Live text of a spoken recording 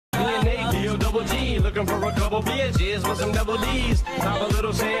looking for a couple bitches with some double D's. Pop a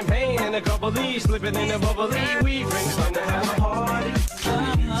little champagne and a couple D's, slipping in a bubbly. We friends come to have a party.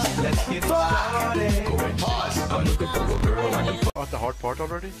 Let's get started. Pause. I'm looking for a girl I can. At the hard part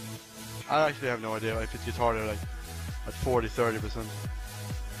already? I actually have no idea if it gets harder, like at 40-30%.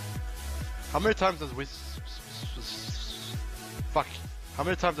 How many times does we? Fuck. How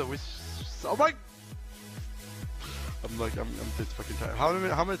many times have we? Oh my! I'm this fucking tired. How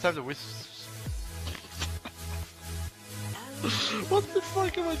many times have we? What the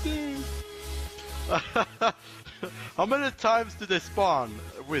fuck am I doing? How many times do they spawn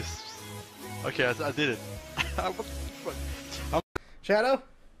wisps? Okay, I did it. What the fuck? Shadow?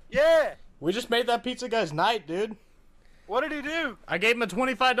 Yeah! We just made that pizza guy's night, dude. What did he do? I gave him a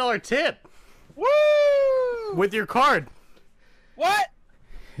 $25 tip. Woo! With your card. What?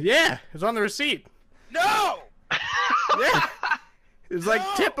 Yeah, it's on the receipt. No! Yeah. It's like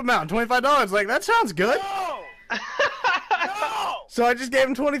tip amount, $25. Like, that sounds good. No! No! So I just gave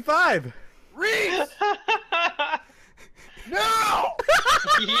him 25. Reese! No!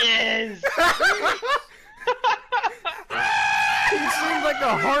 Yes! He seems like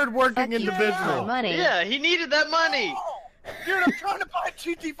a hard-working individual. Money. Yeah, he needed that money. Dude, I'm trying to buy a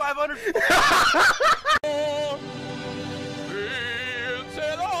GT500.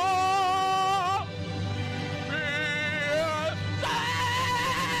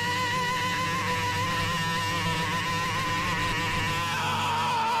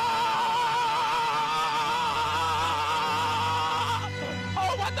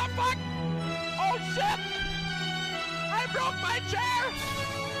 Oh, what the fuck? Oh shit! I broke my chair!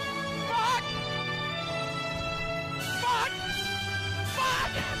 Fuck! Fuck!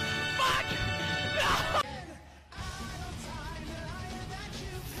 Fuck! Fuck!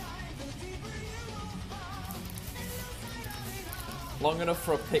 No! Long enough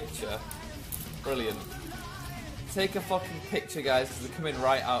for a picture. Brilliant. Take a fucking picture, guys, because they're coming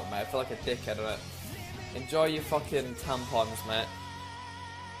right out, mate. I feel like a dickhead on it. Enjoy your fucking tampons, mate.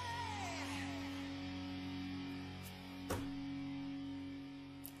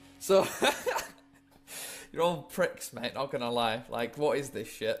 So, you're all pricks, mate, not gonna lie. Like, what is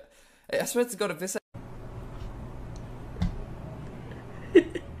this shit? I swear to God, if this...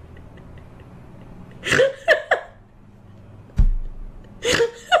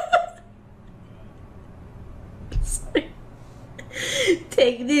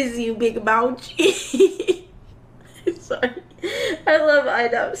 Take this, you big mouchie. I'm sorry. I love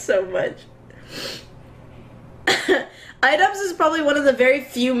Idubbbz so much. Idubbbz is probably one of the very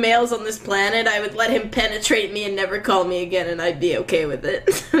few males on this planet. I would let him penetrate me and never call me again, and I'd be okay with it.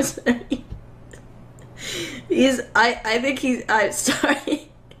 I'm sorry. I'm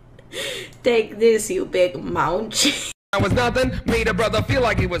sorry. Take this, you big mouchie. I was nothing, made a brother feel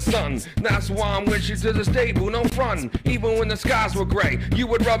like he was something. That's why I'm with you to the stable, no front. Even when the skies were gray, you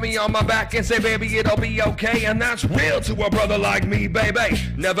would rub me on my back and say, baby, it'll be okay. And that's real to a brother like me, baby.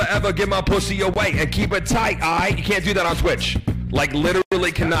 Never ever give my pussy away and keep it tight, aight? You can't do that on Twitch. Like,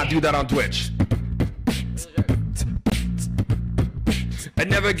 literally cannot do that on Twitch. I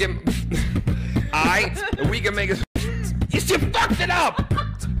never give... Aight? We can make it... You fucked it up!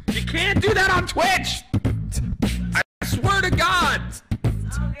 You can't do that on Twitch! I swear to God!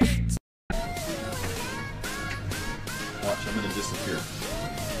 Watch, I'm gonna disappear.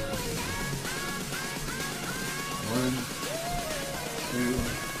 1, 2,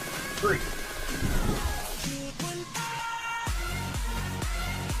 3.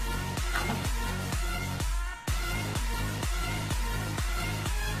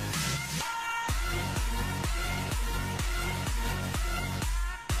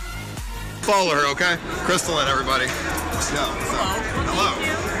 Follow her, okay? Crystal and everybody. What's up? Hello.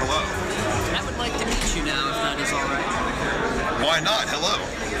 Hello. I would like to meet you now, if that is all right. Why not? Hello.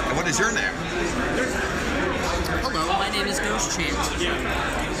 And what is your name? Hello, my name is Ghost Chant.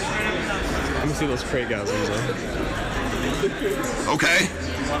 Let me see those crate guys. Okay.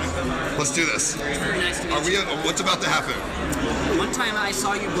 Let's do this. Very nice to meet you. What's about to happen? One time I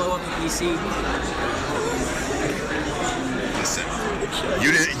saw you blow up a PC. Listen,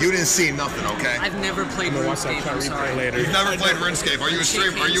 you didn't see nothing, okay? I've never played RuneScape, I'm sorry. Later. You've never played RuneScape. Are you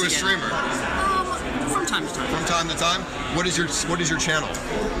a streamer? From time to time. From time to time? What is your channel?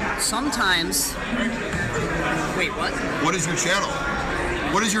 Sometimes. Wait, what? What is your channel?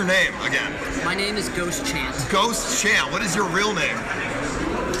 What is your name again? My name is Ghost Chant. Ghost Chant. What is your real name?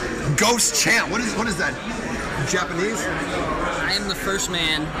 Ghost Chant. What is that? Japanese? I am the first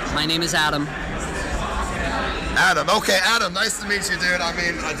man. My name is Adam. Adam. Okay, Adam. Nice to meet you, dude. I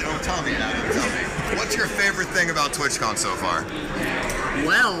mean, tell me, Adam. Tell me. What's your favorite thing about TwitchCon so far?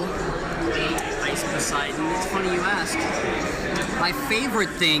 Well, I nice, Poseidon. It's funny you ask. My favorite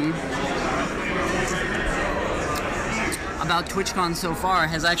thing about TwitchCon so far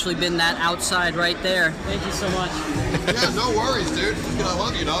has actually been that outside right there. Thank you so much. Yeah, no worries, dude. I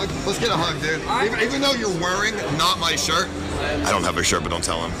love you, dog. Let's get a hug, dude. Even though you're wearing not my shirt. I don't have a shirt, but don't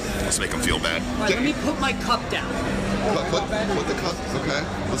tell him. Let's make him feel bad. All right, let me put my cup down. Put the cup, okay?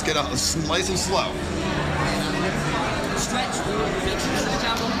 Let's get nice and slow. Stretch. Make sure you stretch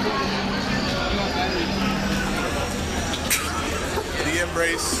out. The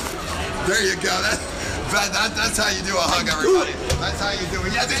embrace. There you go. That's how you do a hug, everybody. That's how you do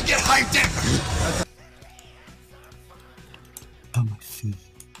it. Yeah, then get hyped in.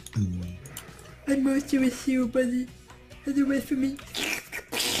 I'm also with you, buddy. Are you wait for me?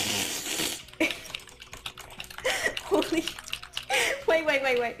 Holy.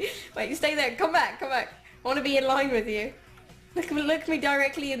 Wait, you stay there. Come back. I want to be in line with you. Look me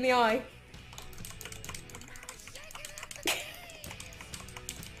directly in the eye.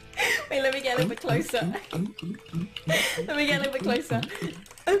 Wait, let me get a little bit closer.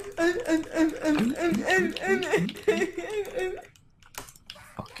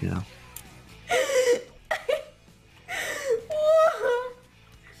 Fuck yeah.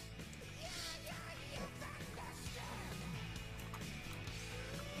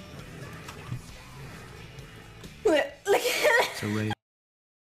 Look at it. It's a raid.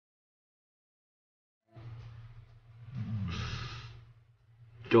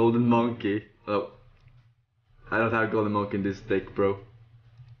 Golden monkey. Oh. I don't have golden monkey in this deck, bro.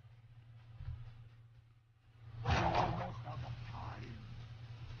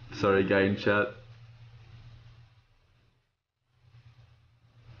 Sorry, guy in chat.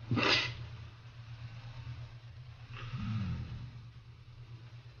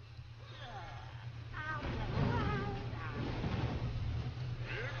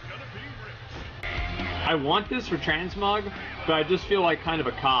 I want this for transmog, but I just feel like kind of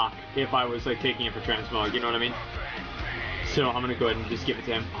a cock if I was like taking it for transmog, you know what I mean? So I'm gonna go ahead and just give it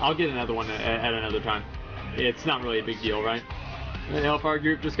to him. I'll get another one at another time. It's not really a big deal, right? The Hellfire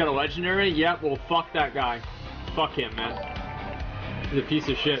group just got a legendary? Yep, well fuck that guy. Fuck him, man. He's a piece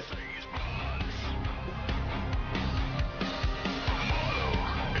of shit.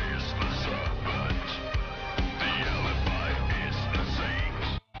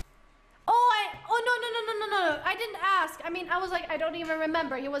 No, I didn't ask. I mean, I was like, I don't even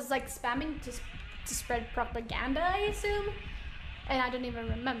remember. He was like spamming to spread propaganda, I assume. And I don't even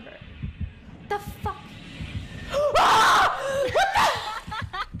remember. The fuck? Ah! What the?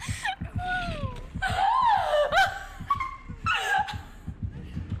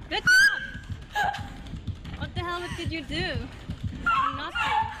 Good job! What the hell did you do?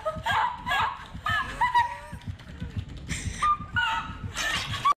 Nothing.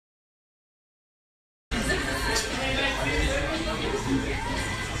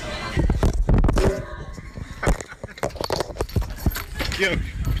 Yo,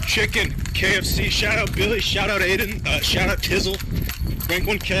 chicken, KFC, shout out Billy, shout out Aiden, shout out Tizzle, rank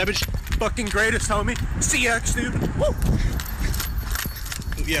 1 cabbage, fucking greatest homie, CX dude, woo!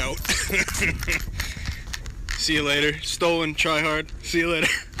 Yo. See you later, stolen, try hard, see you later.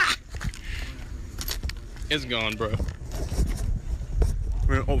 It's gone, bro.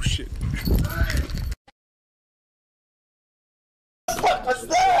 Oh shit. What's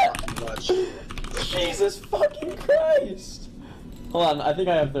that? Jesus fucking Christ! Hold on, I think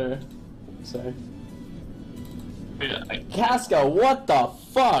I have their... Sorry. Casca, what the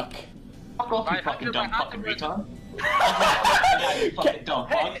fuck? Fuck off, you fucking dumb fucking retard. Yeah, you fucking dumb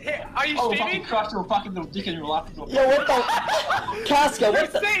fuck. Hey, are you oh, streaming? fucking crushed your fucking little dick in your lap. Yo, what the... Casca,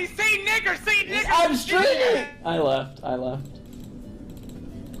 what the... Say nigger, say nigger! I'm streaming! I left.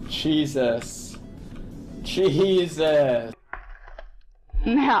 Jesus.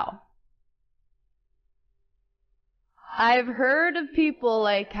 Now, I've heard of people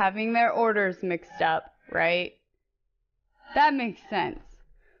like having their orders mixed up, right? That makes sense.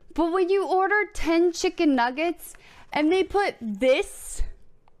 But when you order 10 chicken nuggets and they put this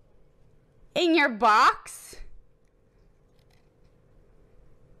in your box?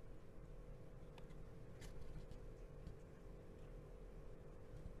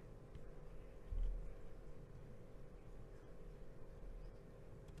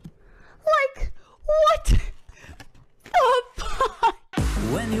 Like, what the fuck?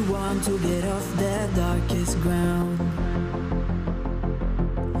 When you want to get off the darkest ground,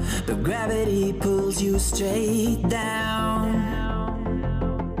 but gravity pulls you straight down.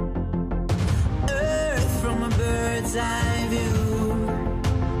 Earth from a bird's eye view.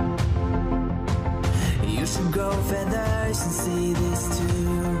 You should grow feathers and see this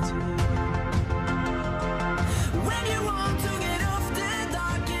too. when you want to